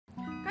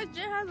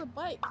Jay has a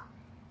bike.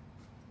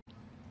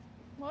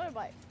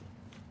 Motorbike.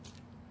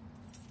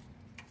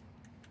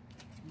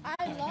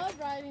 I love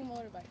riding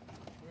motorbike.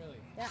 Really?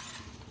 Yeah.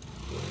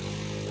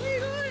 Where are you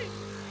going?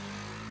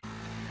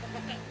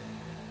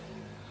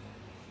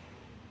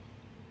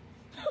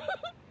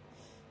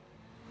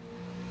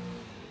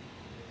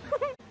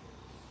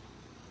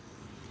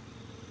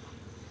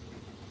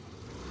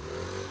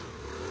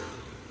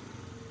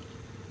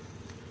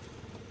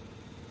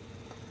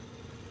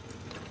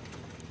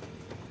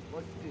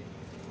 멋있지?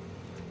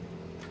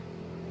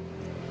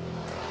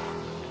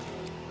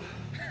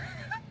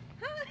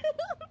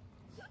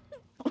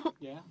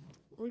 Yeah.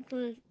 Which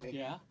one is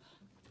Yeah.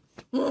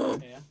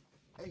 Yeah.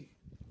 에이.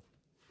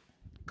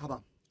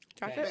 가방.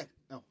 jacket? 백.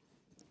 어.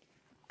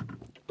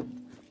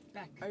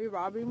 Back. Are you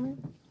robbing me?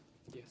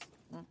 Yes.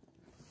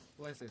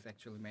 Place is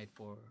actually made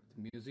for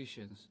the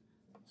musicians.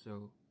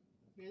 So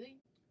Really?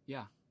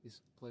 yeah,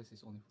 this place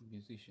is only for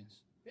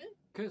musicians. Really?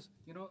 Cause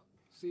you know,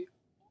 see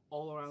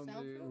all around the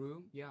Soundproof?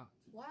 room. Yeah,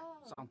 Wow.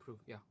 soundproof.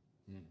 Yeah.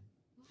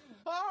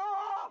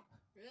 아!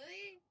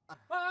 Really?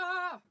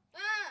 Ah!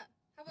 Ah!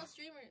 How about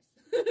streamers?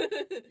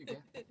 You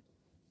get?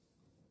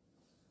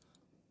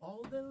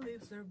 All the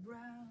leaves are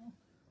brown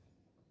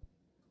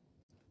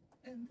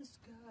and the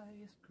sky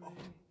is gray.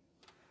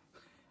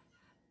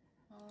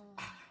 Oh,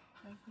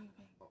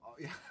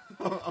 야.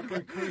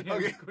 오케이.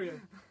 오케이.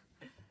 Korean.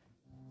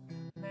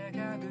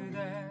 내가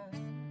그대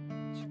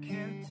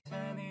지킬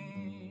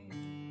테니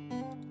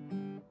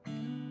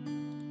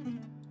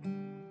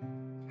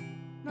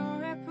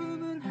너의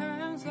품은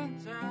항상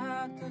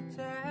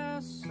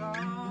따뜻했어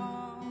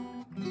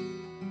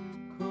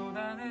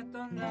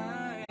고단했던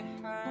나의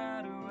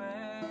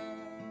하루에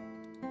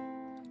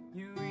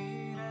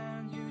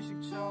유일한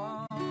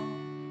휴식처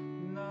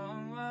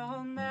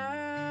너와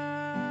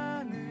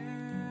나는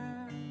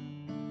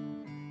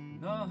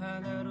너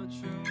하나로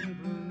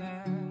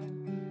충분해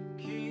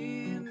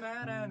긴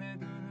말 안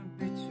해도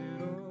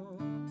눈빛으로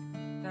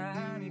다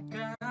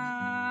하니까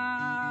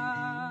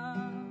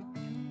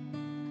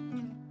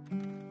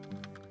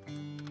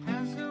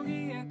한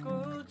송이의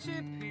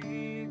꽃이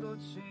피고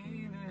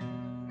지는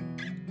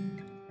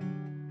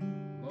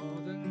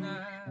모든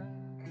날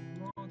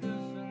모든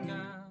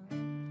순간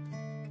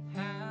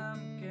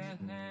함께해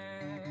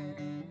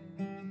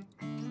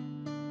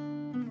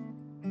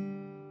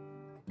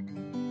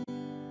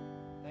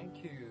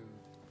Thank you.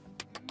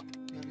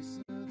 별이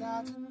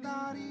쏟아진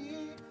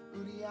날이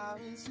우리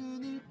아인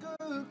손을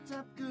꼭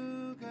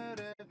잡고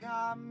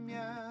걸어가면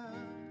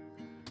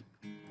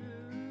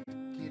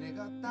길을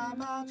걷다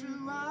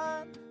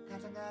마주한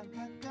가장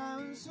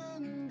안타까운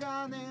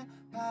순간을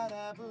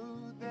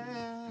바라보대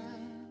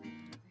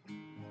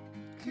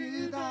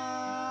그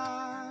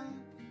밤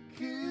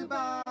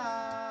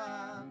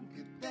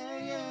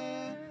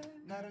그때의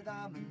나를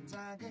담은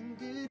작은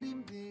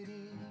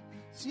그림들이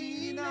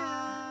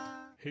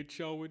지나 Hit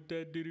y'all with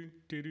that do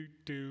do do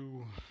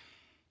do.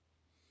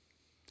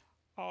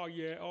 Oh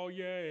yeah, oh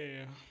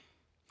yeah.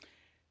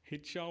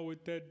 Hit y'all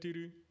with that do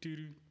do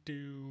do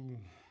do.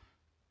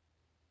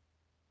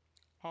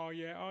 Oh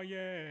yeah, oh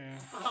yeah.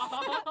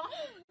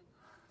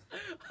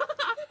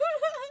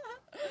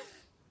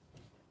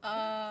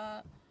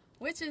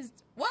 which is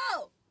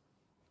whoa.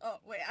 Oh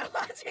wait, I'm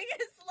watching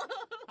it slow.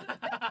 I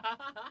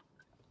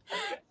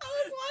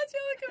was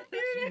watching the She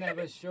computer.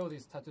 never showed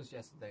his tattoos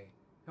yesterday.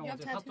 형 You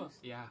어제 have 타투,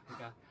 tattoos? 야,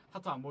 그러니까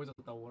타투 안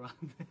보여줬다고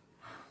오라는데.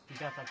 You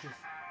got tattoos.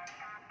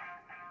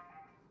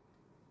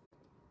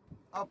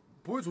 아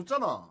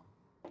보여줬잖아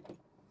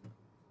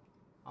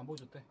안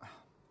보여줬대.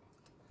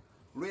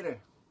 리를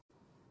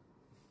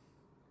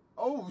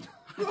어우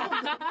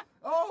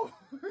어우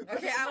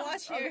Okay, I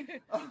watch here.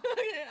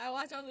 Okay, I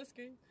watch on the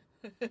screen.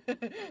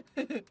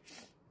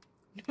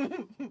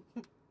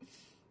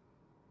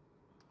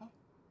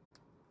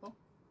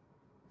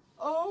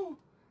 어우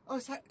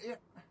예.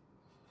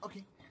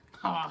 오케이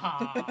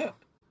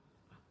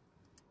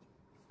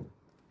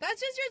That's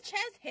just your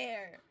chest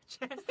hair.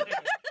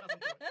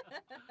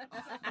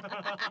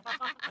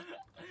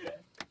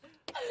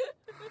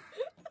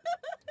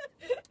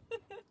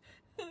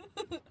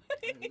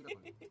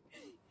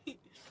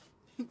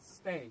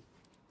 Stay.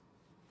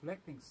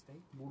 블랙핑크 stay?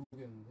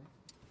 모르겠는데.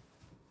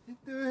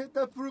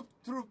 했다 트룹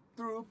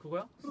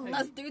그거야?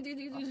 Let's do.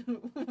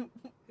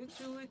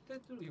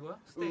 이거야?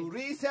 Stay.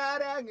 우리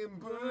사랑은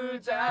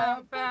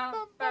불장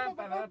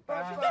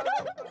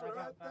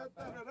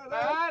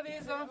Love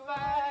is on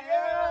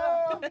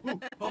fire.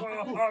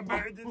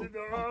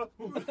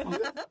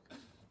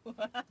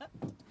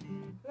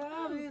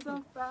 Love is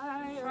on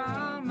fire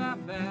on my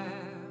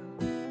bed.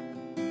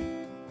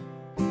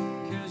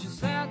 Cause you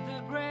said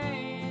the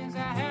brains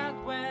I had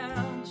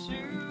went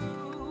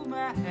to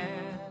my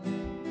head.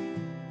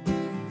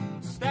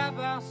 Step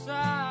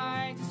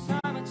outside the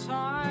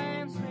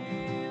summertime's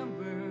in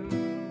bloom.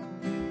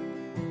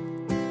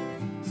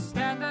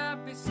 Stand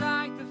up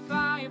beside the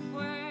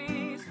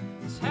fireplace.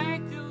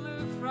 Take the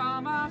look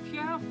from off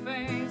your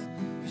face.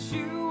 Cause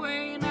you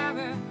ain't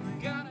never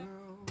gonna.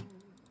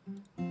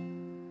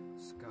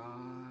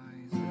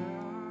 Skies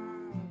are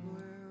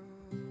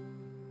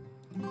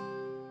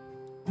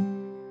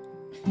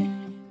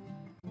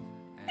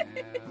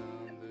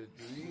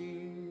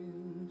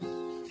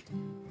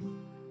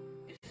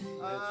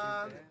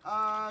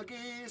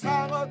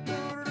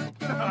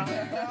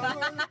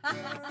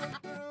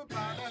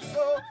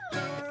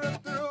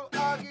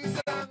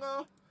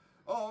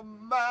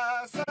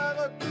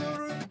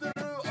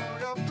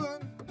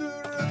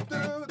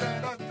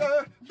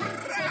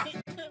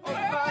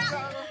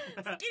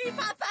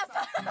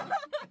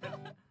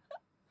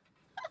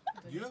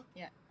You?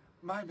 Yeah.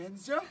 My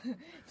manager?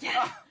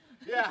 Yeah.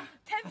 Yeah.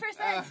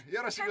 10%.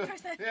 열어시고.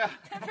 10%. Yeah.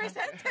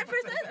 10%.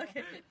 10%.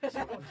 Okay.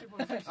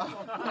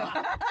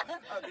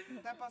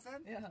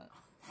 10%? Yeah.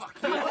 Fuck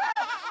you. We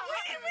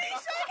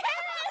shook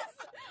hands.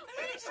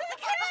 We shook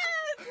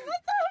hands.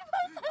 What the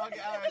fuck?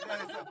 Okay, alright.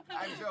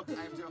 I'm joking.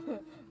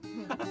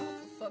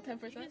 So You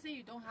 10%. can say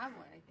you don't have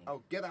one, I think.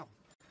 Oh, get out.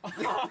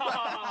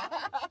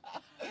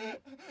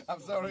 I'm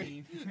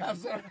sorry.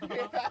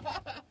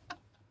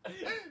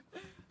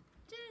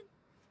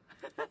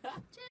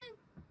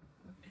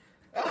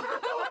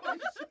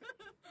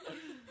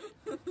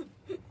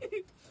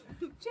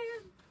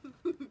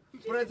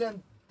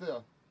 프레젠트.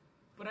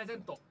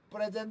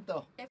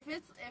 프레젠토. If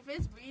it's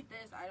read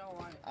this, I don't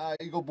want it. 아,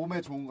 이거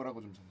몸에 좋은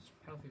거라고 좀 전해줘.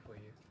 Healthy for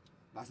you.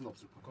 맛은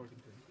없을 거야.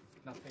 According to you.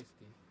 Not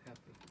tasty.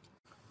 Healthy.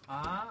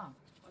 Ah.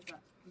 What's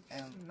that?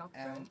 It's not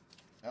bad.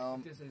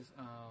 This is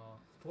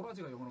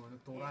도라지가 영어로 뭐냐?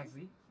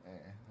 도라지.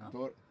 예.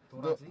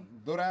 도라지.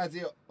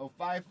 도라지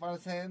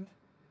 5%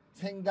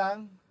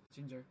 생강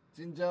Ginger.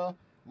 진저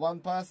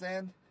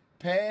 1%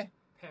 pear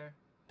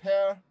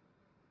Pear.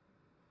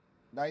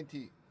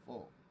 94%.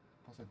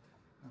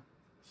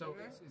 So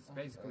it's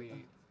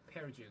basically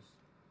pear juice,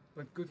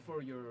 but good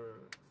for your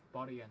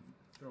body and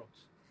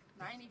throat.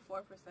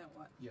 94%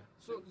 what? Yeah.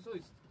 So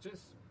it's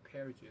just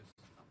pear juice.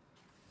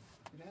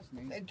 It has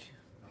names. Thank you.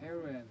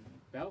 Pear and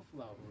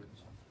bellflower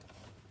roots.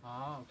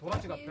 아,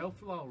 도라지가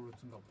bellflower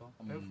roots인가 보다.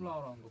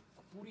 bellflower라는 거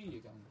뿌리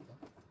얘기하는 거다.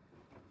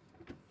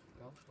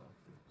 bellflower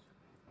roots.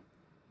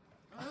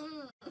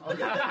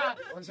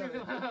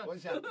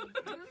 원샷.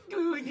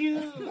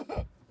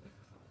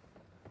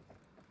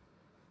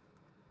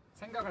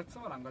 생각할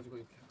틈을 안 가지고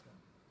이렇게 할게요.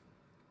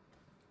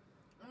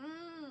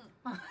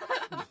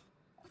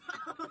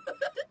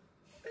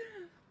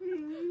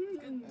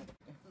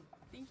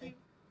 Thank you.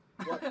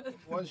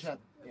 원샷.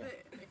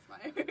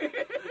 Expired.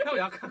 형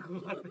약간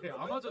그거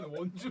같아. 아마존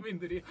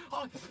원주민들이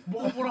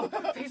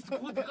먹어보라고 테이스트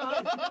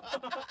코드가.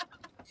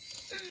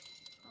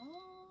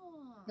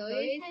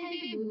 너의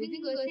삶의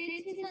모든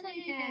것에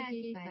최선을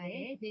다하길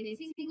바래. 내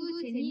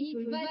친구 제니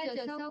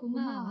돌봐줘서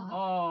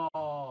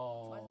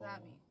고마워. What's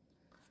that mean?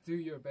 Do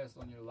your best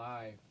on your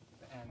life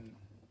and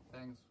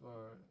thanks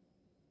for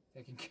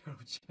taking care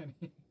of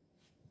Jenny.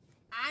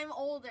 I'm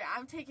older.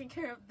 I'm taking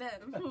care of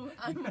them.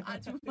 I'm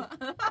ajuma.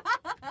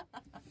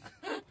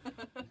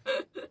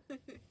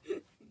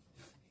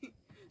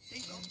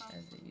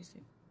 As they used to.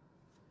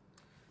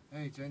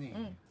 Hey Jenny.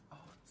 Oh,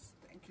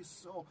 thank you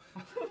so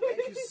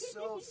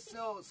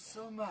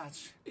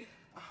much.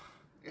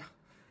 Yeah.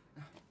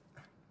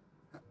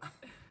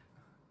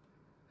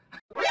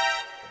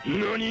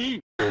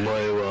 何？お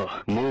前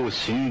はもう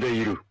死んで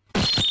いる。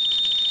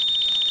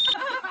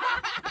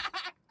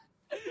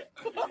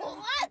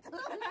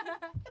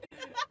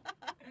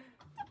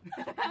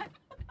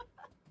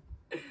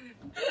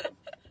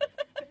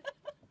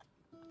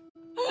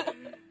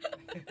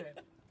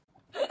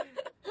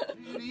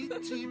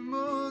 잊지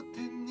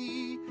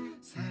못했니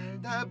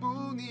살다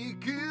보니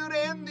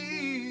그랬니.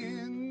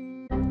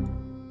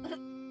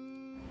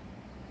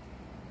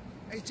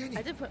 Hey Jenny.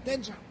 I did put.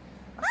 Danger.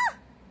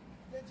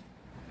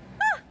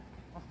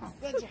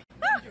 Danger.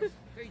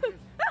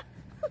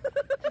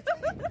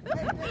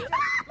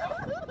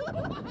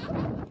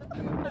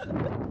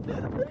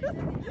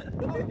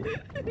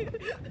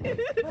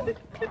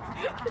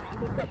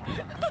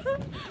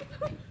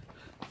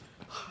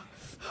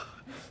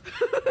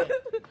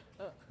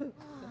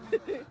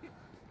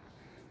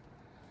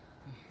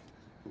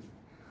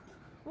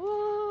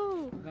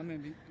 Whoa!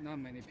 Not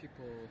many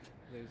people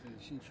live in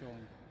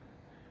Sinchon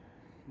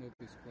know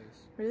this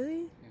place.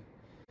 Really?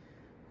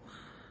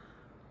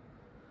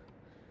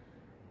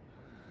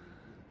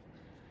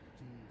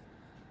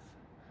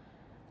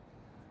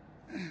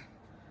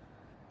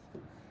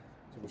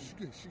 저거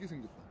시계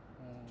생겼다.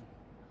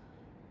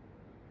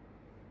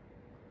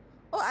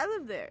 Oh, I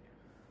live there.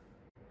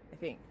 I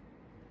think.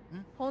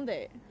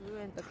 Hyundai. We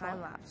went the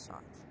time lapse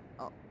shot.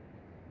 Oh.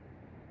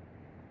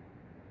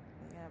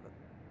 We have a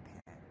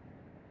pan.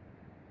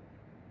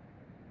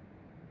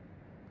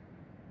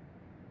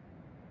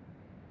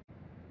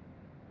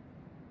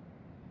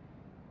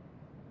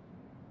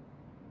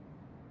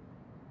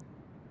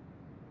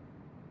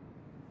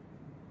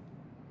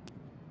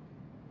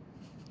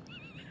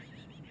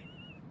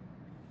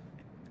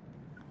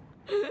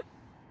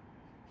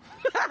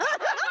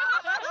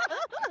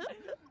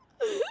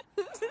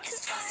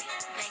 It's bossy,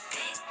 make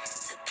big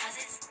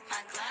deposits.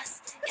 My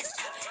gloss is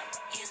chopping.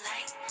 You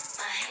like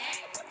my hair?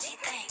 Gee,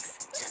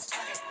 thanks. Just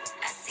bought it.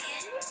 I see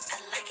it. I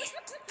like it.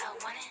 I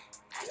want it.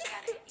 I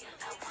got it. Yeah,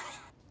 I want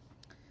it.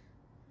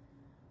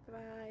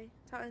 Bye.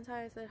 Tao and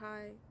Ty said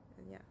hi.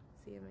 And yeah,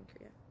 see him in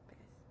Korea. Bye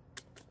guys.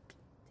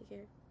 Take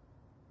care.